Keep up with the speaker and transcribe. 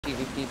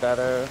PvP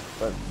better,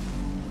 but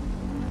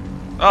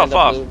oh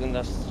fuck. Losing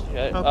this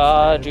shit.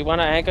 Oh. Do you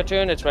want an anchor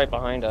tune? It's right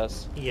behind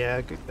us.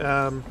 Yeah.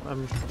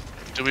 I'm.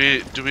 Do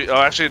we? Oh,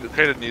 actually,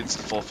 Krata needs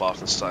the full FOF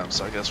this time,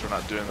 so I guess we're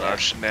not doing our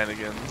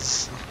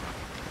shenanigans.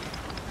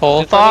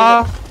 Full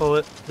FOF? Pull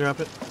it.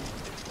 Drop it.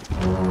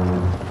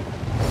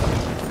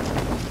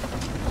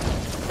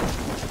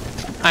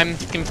 I'm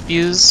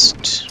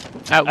confused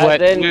at what.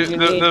 Then you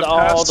need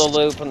all the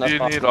loop and the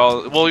You need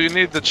all. Well, you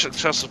need the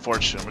chest of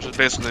fortune, which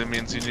basically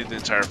means you need the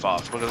entire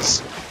FOF,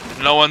 because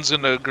no one's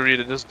gonna agree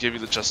to just give you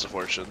the chest of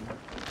fortune.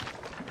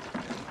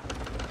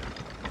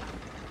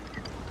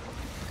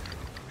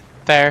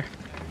 Fair.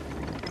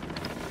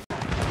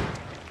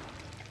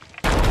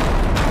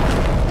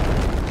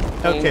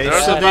 Okay,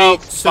 There's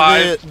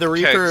so the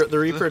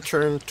Reaper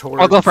turned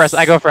towards. I'll go first.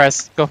 I go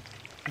first. Go.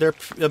 They're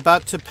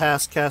about to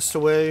pass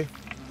Castaway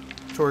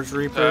towards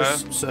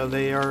Reapers, so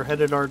they are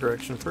headed our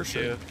direction for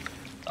sure. Yeah.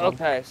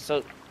 Okay,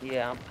 so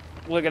yeah,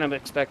 we're gonna be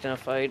expecting a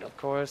fight, of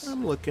course.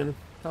 I'm looking.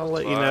 I'll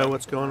let you know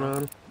what's going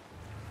on.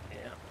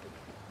 Yeah.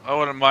 I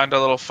wouldn't mind a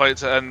little fight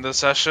to end the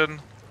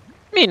session.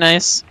 Be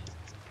nice.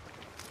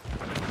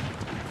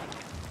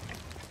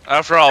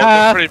 After all, it's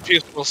been pretty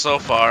peaceful so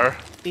far.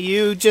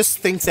 You just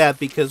think that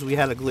because we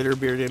had a glitter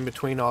beard in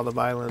between all the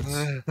violence.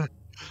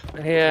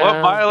 Yeah.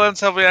 What violence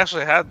have we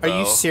actually had, though? Are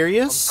you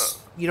serious?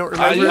 You don't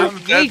remember?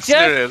 We just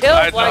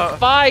killed like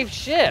 5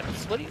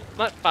 ships. What do you?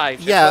 Not 5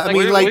 ships. Yeah, I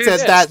mean, like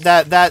that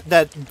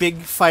ships. big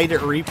fight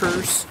at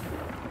Reapers.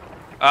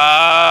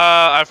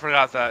 I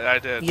forgot that. I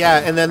did. Yeah,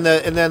 and then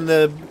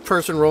the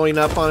person rolling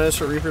up on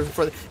us at Reapers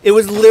before. It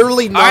was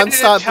literally nonstop. I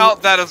didn't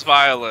count that as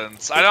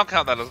violence. I don't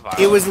count that as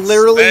violence. It was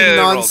literally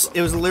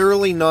It was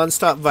literally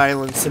nonstop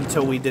violence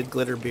until we did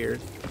Glitterbeard.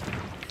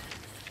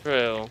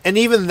 True. And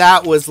even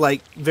that was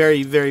like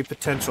very, very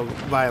potential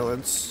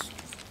violence.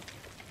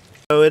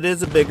 So it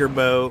is a bigger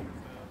boat.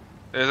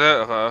 Is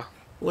it? Huh?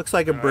 Looks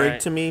like a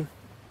brig to me.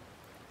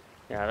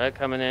 Yeah, they're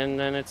coming in.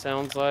 Then it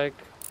sounds like.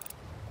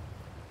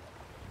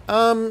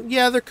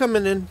 Yeah, they're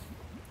coming in.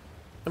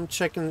 I'm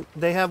checking.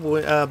 They have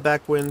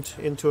backwind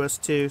into us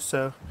too,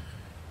 so.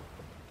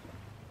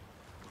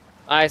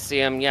 I see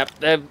them. Yep,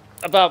 they're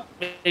about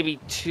maybe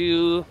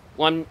 2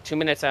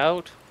 minutes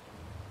out.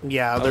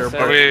 Yeah,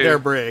 they're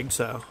brig,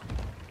 so.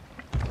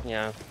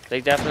 Yeah,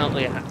 they're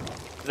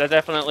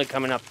definitely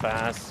coming up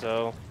fast.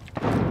 So.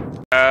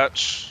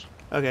 Catch.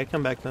 Okay,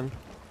 come back then.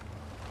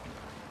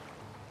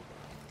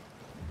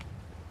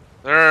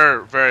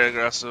 They're very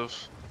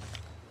aggressive.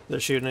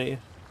 They're shooting at you.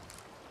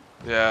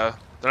 Yeah,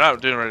 they're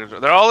not doing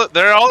regular.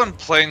 They're all in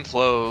plain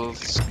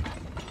clothes.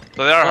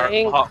 So they are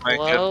hot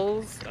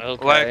clothes?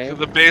 Okay. Like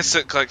the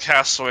basic like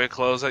castaway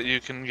clothes that you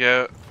can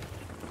get.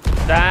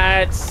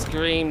 That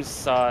screams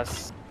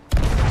sus.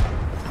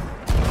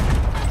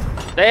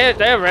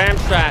 They're ram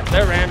strapped.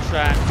 They're ram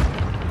strapped.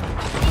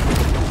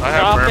 I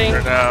have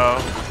murmur now.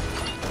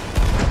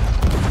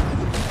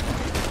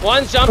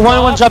 One jumped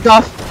off. One jumped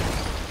off.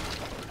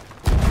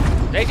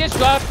 They just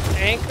dropped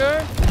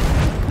anchor.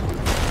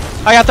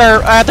 I got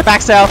their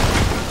back sail.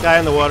 Guy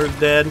in the water's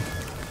dead.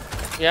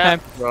 Yeah.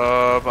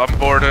 I'm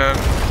boarding.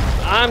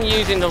 I'm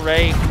using the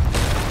raid.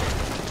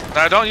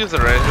 No, don't use the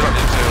raid. You don't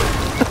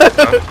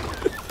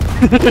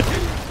need to.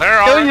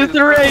 Don't use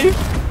the raid.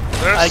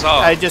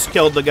 I just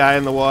killed the guy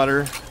in the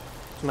water.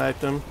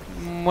 Sniped him.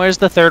 Where's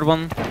the third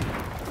one?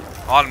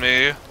 On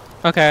me.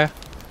 Okay.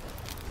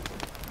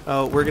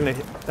 Oh, we're gonna.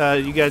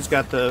 You guys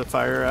got the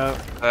fire out.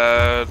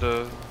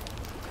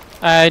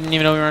 I didn't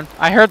even know we were on.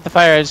 I heard the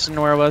fire, I just didn't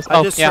know where it was.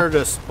 I just heard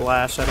a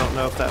splash. I don't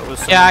know if that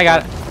was. Yeah, I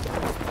got it.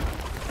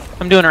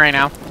 I'm doing it right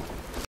now.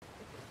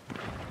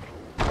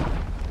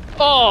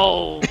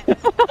 Oh!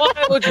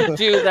 Why would you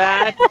do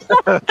that?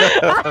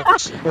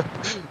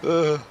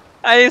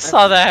 I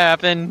saw that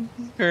happen.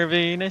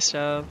 Kirby, nice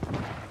job.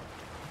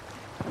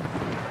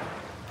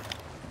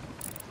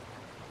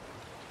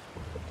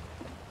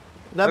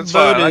 That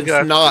boat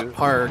is not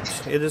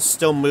parked. It is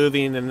still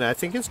moving, and I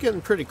think it's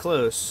getting pretty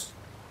close.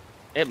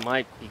 It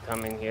might be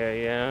coming here,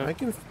 yeah.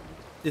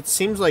 It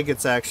seems like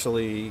it's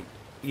actually,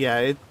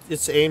 yeah.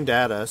 It's aimed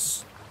at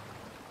us.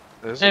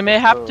 I may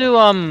have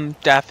to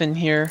deafen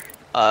here.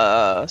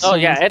 Oh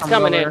yeah, it's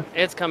coming in.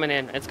 It's coming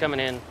in. It's coming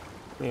in.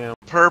 Yeah.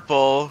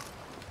 Purple.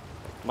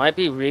 Might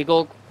be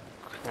Regal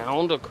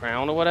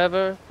Crown or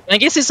whatever. I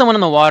guess he's someone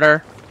in the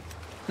water.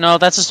 No,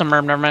 that's just a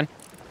merm. Never mind.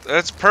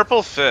 It's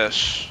purple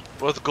fish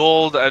with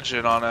gold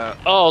edging on it.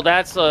 Oh,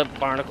 that's a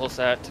barnacle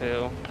set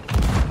too.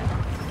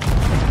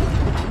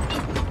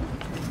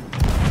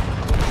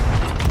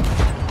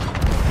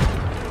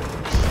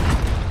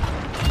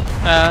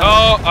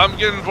 Oh, I'm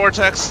getting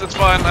vortex. It's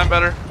fine. I'm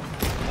better.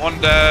 One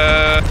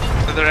dead.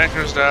 Their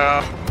anchor's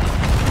down.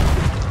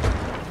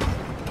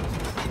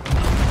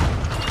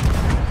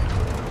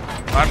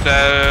 I'm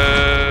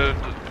dead.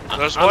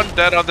 There's one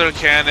dead on their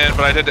cannon,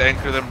 but I did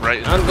anchor them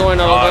right. I'm going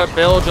over.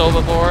 Bilge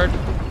overboard.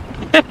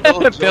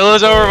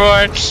 Bilge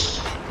overboard.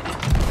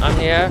 I'm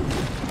here.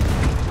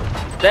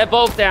 They're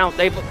both down.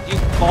 You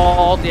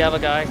mauled the other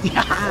guy.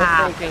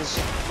 Yeah.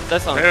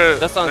 That's on.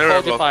 That's on.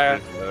 Cold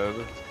fire.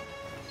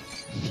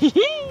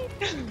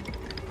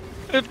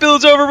 It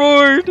builds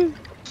overboard.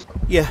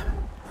 Yeah.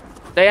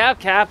 They have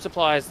cap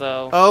supplies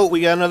though. Oh,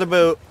 we got another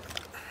boat.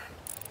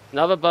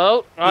 Another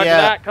boat? Roger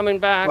Yeah. that, coming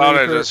back. Thought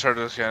I Reaper. just heard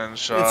a cannon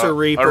shot. It's a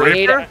Reaper. A I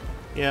need, Reaper?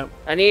 Yep.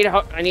 I need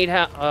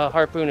a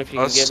harpoon if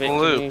you A can give it to me.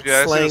 sloop. Yeah,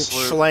 I see Slang, a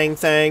sloop. Schlang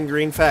Thang,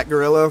 Green Fat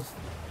Gorilla.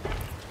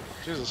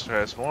 Jesus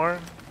Christ, more?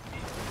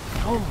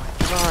 Oh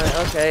my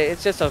god, okay,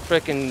 it's just a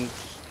freaking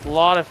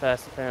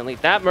slaughterfest apparently.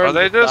 That murder Are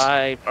they just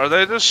died. are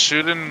they just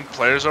shooting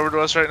players over to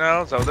us right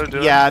now? Is that what they're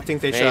doing? Yeah, I think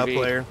they shot a Maybe.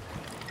 player.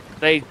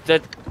 They They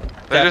just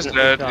definitely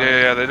did. shot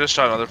Yeah, they just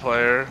shot another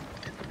player.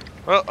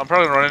 Well, I'm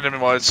probably gonna run into him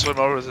while I swim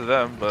over to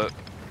them, but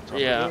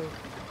Yeah.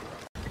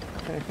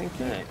 I think.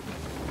 Okay.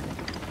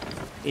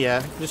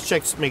 Yeah, just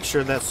check, make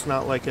sure that's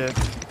not like a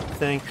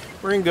thing.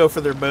 We're gonna go for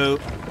their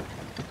boat.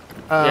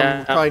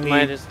 Yeah, Probably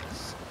might need just-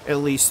 at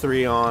least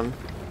 3 on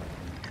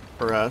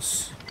for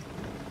us.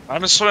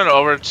 I'm just swimming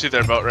over to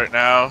their boat right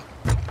now.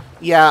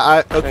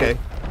 Yeah, okay.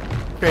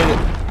 Create it.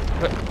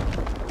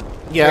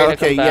 Yeah, Create it,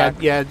 okay, come yeah,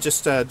 back. yeah,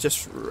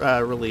 just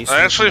release. I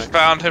him. actually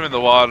found him in the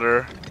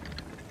water.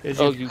 Did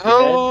Oh, you? you did?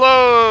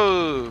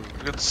 Hello,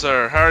 good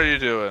sir. How are you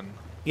doing?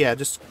 Yeah,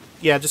 just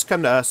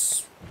come to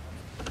us.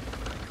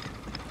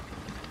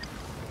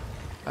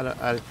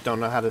 I don't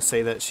know how to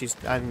say that.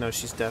 I know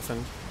she's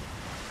deafened.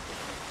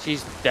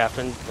 She's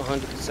deafened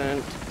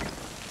 100%.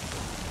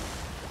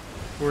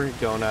 We're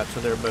going out to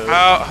their boat.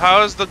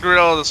 How is the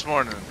grill this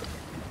morning?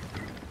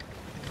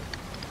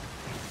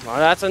 Well,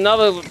 that's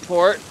another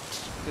report,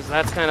 because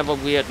that's kind of a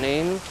weird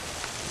name.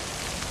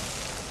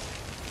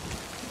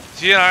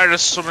 He and I are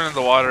just swimming in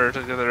the water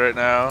together right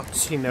now.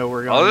 Does he know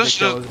we're I'll going to just-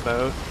 kill his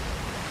boat?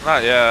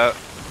 Not yet.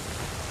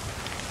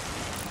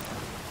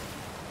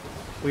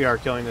 We are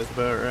killing his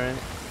boat, right?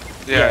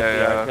 We are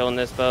Yeah. killing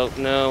this boat.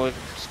 No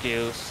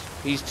excuse.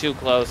 He's too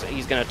close.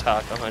 He's gonna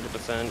talk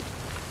 100%.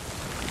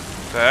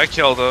 Okay, I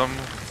killed him.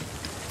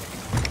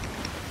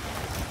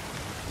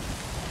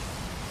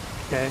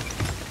 Okay.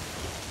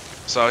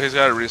 So he's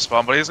got to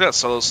respawn, but he's got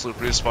solo sloop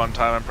respawn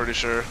time, I'm pretty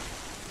sure.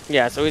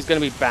 Yeah, so he's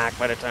gonna be back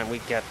by the time we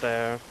get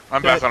there.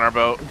 I'm back on our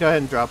boat. Go ahead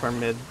and drop our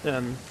mid,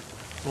 and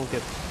we'll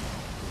get.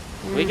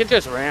 We could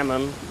just ram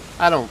him.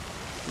 I don't.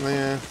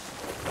 Yeah.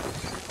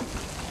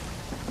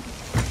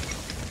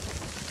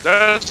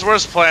 There's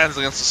worse plans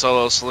against the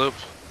solo sloop.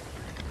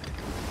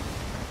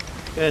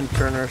 Go ahead and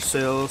turn our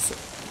sails.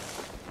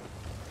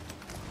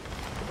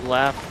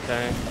 Left,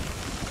 okay.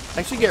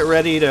 Actually, get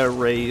ready to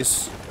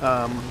raise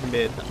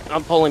mid.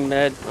 I'm pulling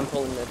mid.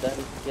 Then.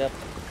 Yep.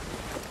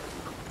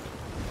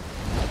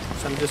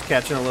 So I'm just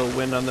catching a little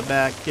wind on the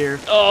back here.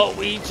 Oh,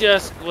 we're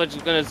just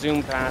gonna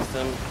zoom past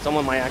him.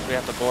 Someone might actually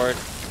have to board.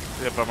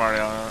 Yep, I'm already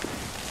on it.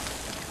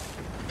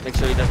 Make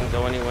sure he doesn't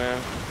go anywhere.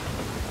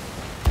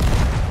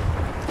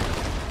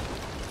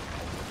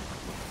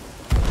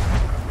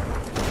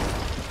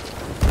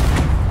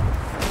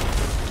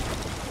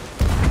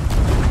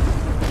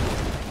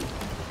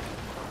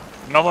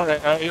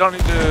 No, you don't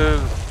need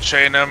to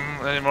chain him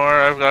anymore.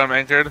 I've got him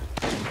anchored.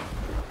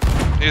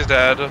 He's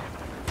dead.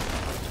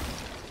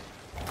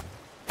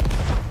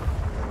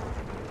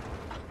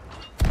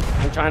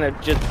 I'm trying to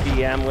just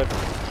BM with.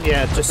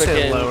 Yeah, just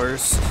hit Frickin-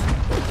 lowers.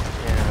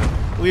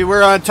 Yeah. We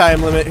were on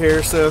time limit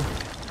here, so.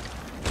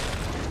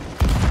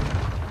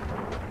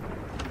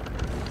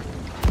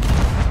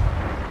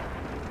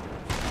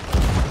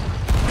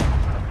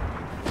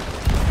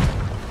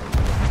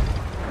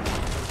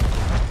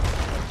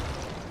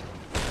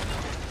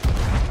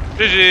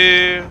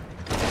 GG.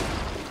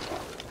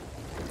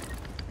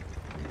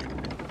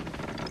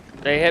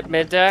 They hit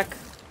mid deck.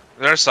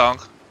 They're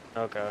sunk.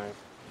 Okay.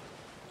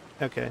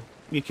 Okay.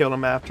 You killed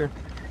him after.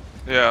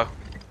 Yeah.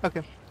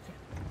 Okay.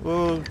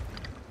 Well,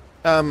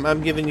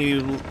 I'm giving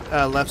you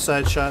left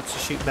side shots to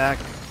shoot back.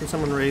 Can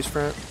someone raise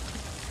front?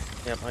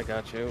 Yep, I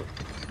got you.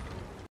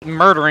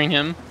 Murdering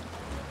him.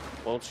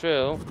 Well,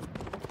 true.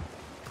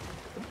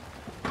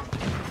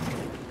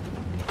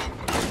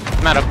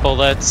 I'm out of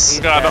bullets. He's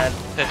Got dead.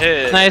 him.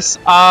 Hit. Nice.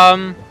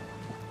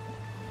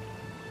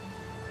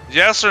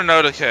 Yes or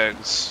no to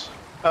kegs?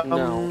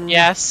 No.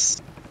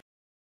 Yes.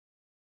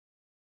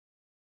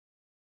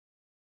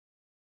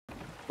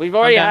 We've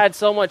already Okay. had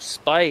so much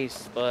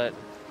spice, but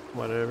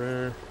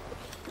Whatever.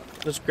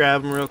 Let's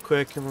grab them real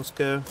quick and let's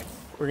go.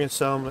 We're gonna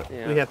sell them.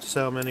 Yeah. We have to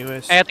sell them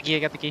anyways. I got the key. I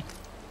got the key.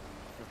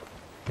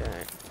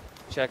 okay.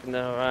 Checking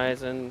the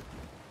horizon.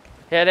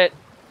 Hit it.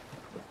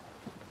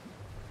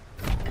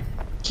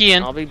 Key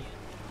in.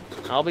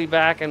 I'll be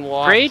back and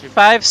watch. Grade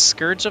 5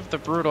 Scourge of the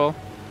Brutal.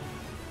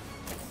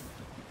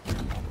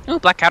 Ooh,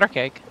 black powder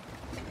keg.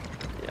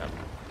 Yeah.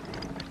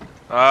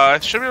 I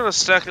should be able to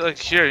stack it like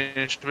here.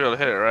 You should be able to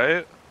hit it,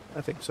 right?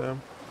 I think so.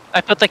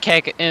 I put the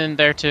keg in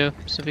there too,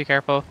 so be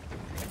careful.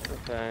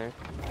 Okay.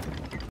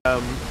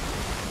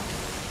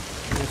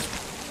 Let's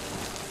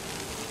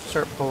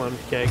start pulling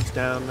kegs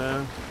down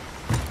now.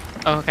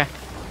 Oh, okay.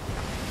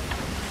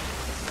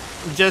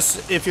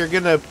 Just if you're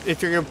gonna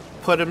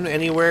put them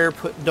anywhere,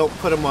 don't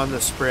put them on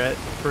the spread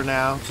for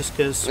now, just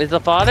because. Is the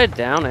fodder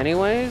down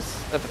anyways?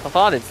 If the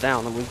fodder's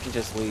down, then we can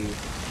just leave.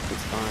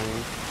 It's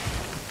fine.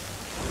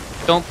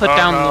 Don't put Oh,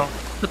 down. no.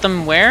 Put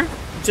them where?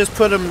 Just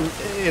put them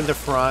in the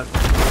front.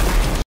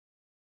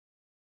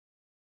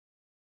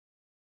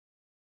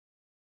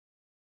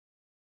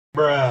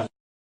 Oh,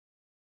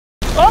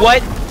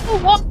 What?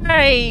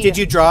 why? Did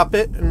you drop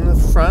it in the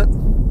front?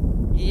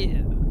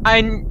 Yeah. I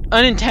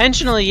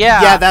unintentionally,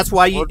 yeah. Yeah, that's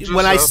why you. What just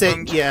When I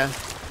happened? say yeah,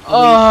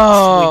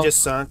 Oh. we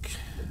just sunk.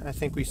 I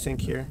think we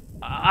sink here.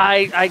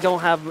 I don't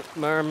have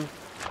merm.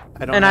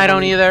 I don't. And have I don't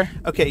any. either.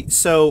 Okay,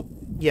 so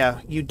yeah,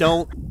 you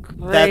don't.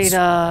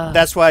 Krata.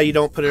 That's why you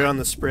don't put it on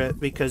the sprit,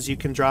 because you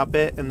can drop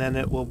it and then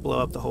it will blow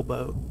up the whole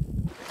boat.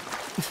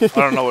 I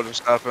don't know what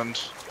just happened.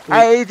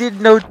 I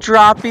didn't know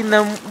dropping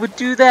them would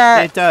do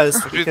that. It does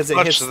If you because it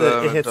touch hits them,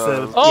 the. It it hits the.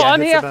 does. Oh, yeah, it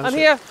I'm hits here. the I'm bouncer.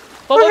 here.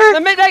 Forward,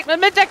 the mid deck. The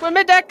mid deck. The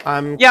mid deck.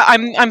 Yeah,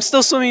 I'm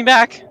still swimming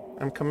back.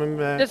 I'm coming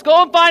back. Just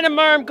go and find a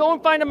merm. Go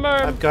and find a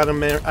merm. I've got a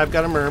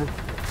merm.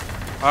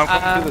 I'm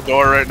coming through the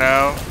door right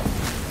now.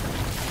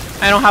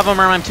 I don't have a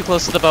merm. I'm too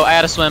close to the boat. I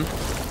had to swim.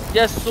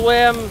 Just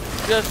swim.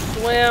 Just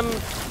swim.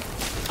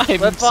 I'm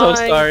We're so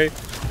fine. sorry.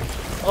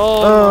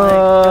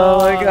 Oh,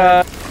 my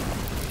god.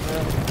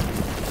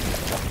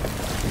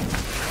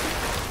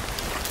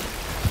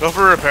 Go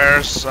for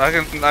repairs. I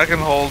can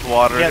hold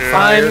water Yeah, here.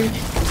 fine.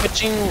 I'm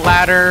switching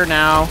ladder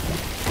now.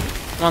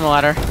 I'm on the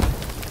ladder.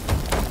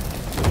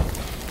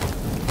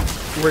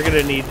 We're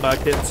gonna need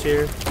buckets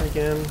here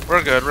again.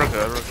 We're good. We're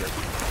good. We're good.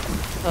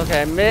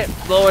 Okay, mid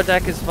lower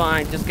deck is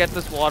fine. Just get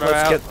this water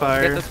Let's out. get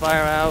fire. Get this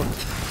fire out.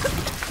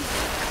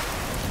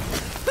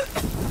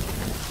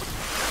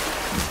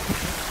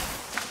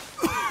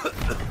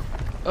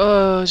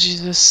 Oh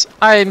Jesus!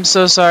 I'm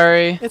so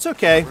sorry. It's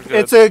okay. We're good.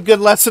 It's a good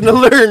lesson to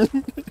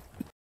learn.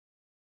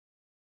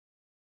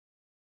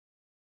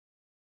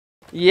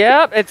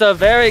 Yep, it's a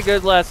very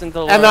good lesson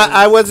to learn. And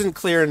I wasn't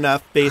clear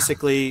enough,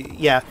 basically.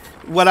 Yeah.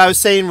 What I was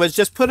saying was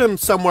just put them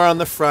somewhere on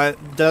the front,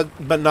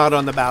 but not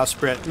on the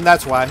bowsprit. And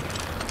that's why.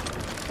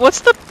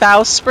 What's the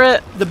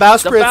bowsprit? The the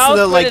bowsprit's bowsprit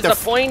the, like, is the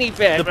pointy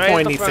bit, the right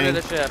pointy at the front thing.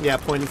 of the ship. Yeah,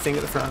 pointy thing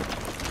at the front.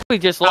 We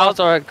just lost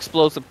our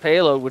explosive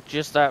payload with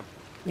just that.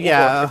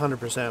 Yeah,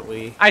 100%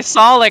 we. I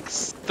saw like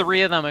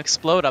 3 of them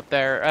explode up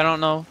there. I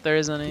don't know if there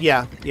is any.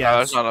 Yeah, No, yeah.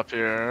 it's not up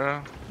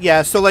here.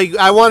 Yeah, so like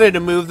I wanted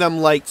to move them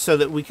like so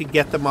that we could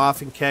get them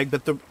off in keg,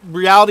 but the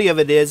reality of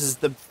it is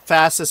the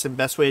fastest and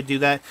best way to do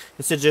that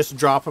is to just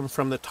drop them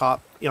from the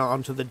top,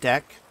 onto the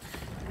deck.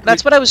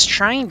 That's what I was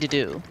trying to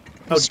do.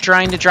 I was Oh.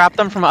 trying to drop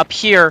them from up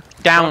here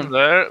down. From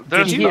there?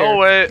 There's you? no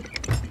way.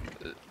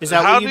 Is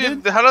that how what you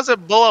did? How does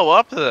it blow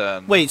up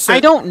then? Wait, so I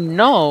don't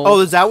know. Oh,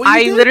 is that what you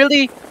I did?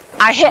 literally,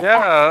 I hit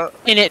Yeah.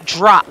 and it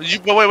dropped.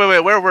 But wait.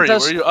 Where were you?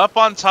 Those- Were you up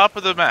on top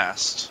of the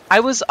mast? I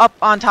was up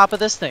on top of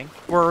this thing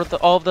where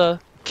all the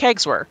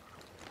kegs were.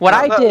 What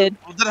I Well, did,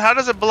 Then how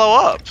does it blow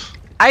up?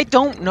 I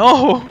don't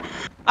know.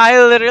 I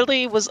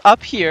literally was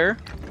up here.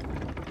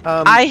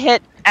 I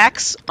hit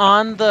X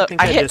on the.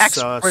 think I I hit just X.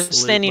 saw a We're salute,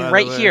 standing by the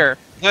right way. here,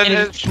 Then and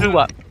it blew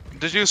up.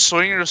 Did you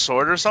swing your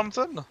sword or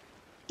something?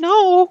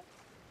 No.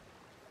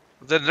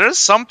 Then there's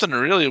something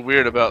really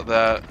weird about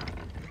that.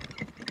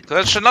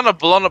 That should not have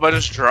blown up by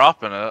just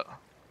dropping it.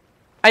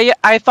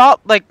 I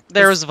thought like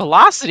there was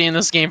velocity in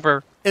this game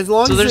for. as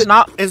long So as there's it,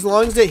 not- as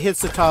long as it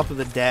hits the top of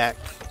the deck,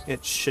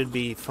 it should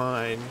be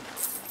fine.